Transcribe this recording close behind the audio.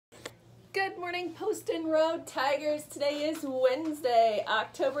Good morning, Poston Road Tigers. Today is Wednesday,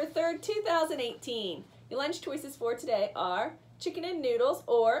 October 3rd, 2018. Your lunch choices for today are chicken and noodles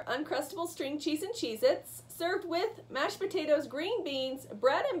or Uncrustable string cheese and Cheez-Its, served with mashed potatoes, green beans,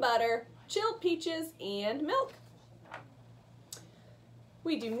 bread and butter, chilled peaches, and milk.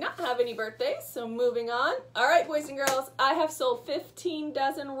 We do not have any birthdays, so moving on. All right, boys and girls, I have sold 15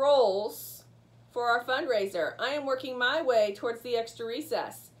 dozen rolls for our fundraiser. I am working my way towards the extra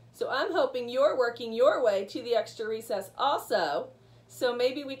recess. So I'm hoping you're working your way to the extra recess also. So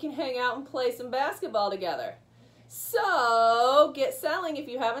maybe we can hang out and play some basketball together. So get selling if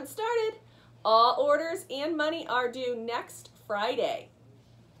you haven't started. All orders and money are due next Friday.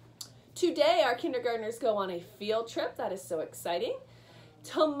 Today our kindergartners go on a field trip. That is so exciting.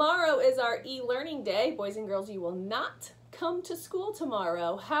 Tomorrow is our e-learning day. Boys and girls, you will not come to school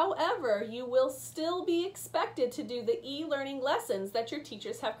tomorrow. However, you will still be expected to do the e-learning lessons that your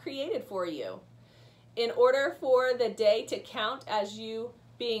teachers have created for you. In order for the day to count as you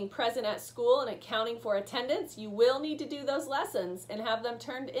being present at school and accounting for attendance, you will need to do those lessons and have them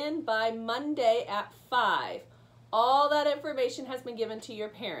turned in by Monday at 5. All that information has been given to your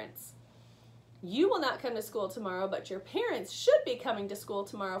parents. You will not come to school tomorrow, but your parents should be coming to school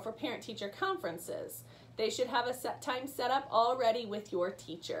tomorrow for parent-teacher conferences. They should have a set time set up already with your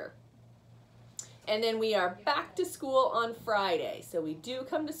teacher. And then we are back to school on Friday. So we do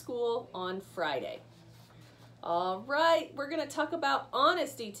come to school on Friday. All right, we're going to talk about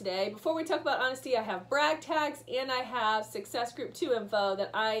honesty today. Before we talk about honesty, I have brag tags and I have Success Group 2 info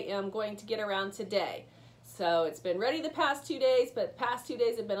that I am going to get around today. So it's been ready the past 2 days, but the past 2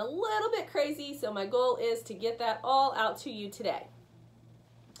 days have been a little bit crazy, so my goal is to get that all out to you today.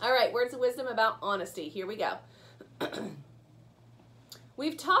 All right, words of wisdom about honesty. Here we go.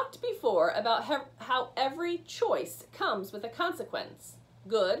 We've talked before about how every choice comes with a consequence,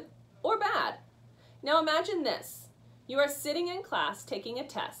 good or bad. Now imagine this. You are sitting in class taking a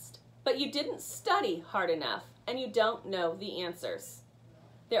test, but you didn't study hard enough and you don't know the answers.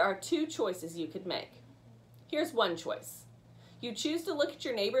 There are two choices you could make. Here's one choice. You choose to look at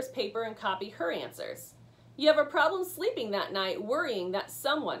your neighbor's paper and copy her answers. You have a problem sleeping that night worrying that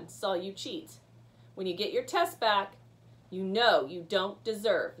someone saw you cheat. When you get your test back, you know you don't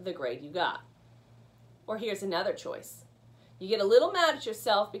deserve the grade you got. Or here's another choice. You get a little mad at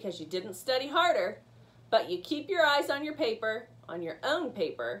yourself because you didn't study harder, but you keep your eyes on your paper, on your own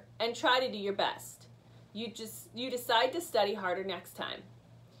paper, and try to do your best. You decide to study harder next time.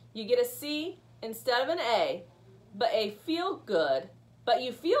 You get a C instead of an A, but you feel good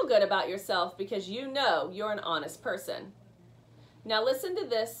about yourself because you know you're an honest person. Now listen to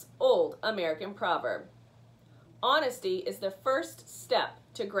this old American proverb. Honesty is the first step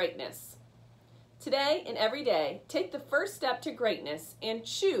to greatness. Today and every day, take the first step to greatness and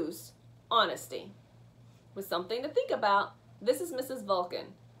choose honesty. With something to think about, this is Mrs.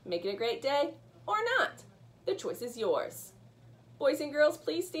 Vulcan. Make it a great day or not. The choice is yours. Boys and girls,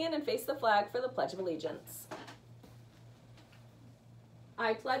 please stand and face the flag for the Pledge of Allegiance.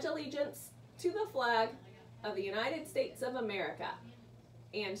 I pledge allegiance to the flag of the United States of America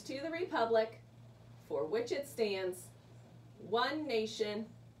and to the republic for which it stands, one nation,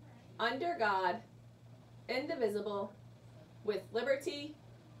 under God, indivisible, with liberty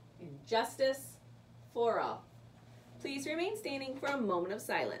and justice for all. Please remain standing for a moment of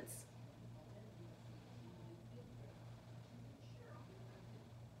silence.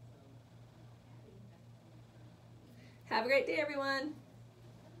 Have a great day, everyone.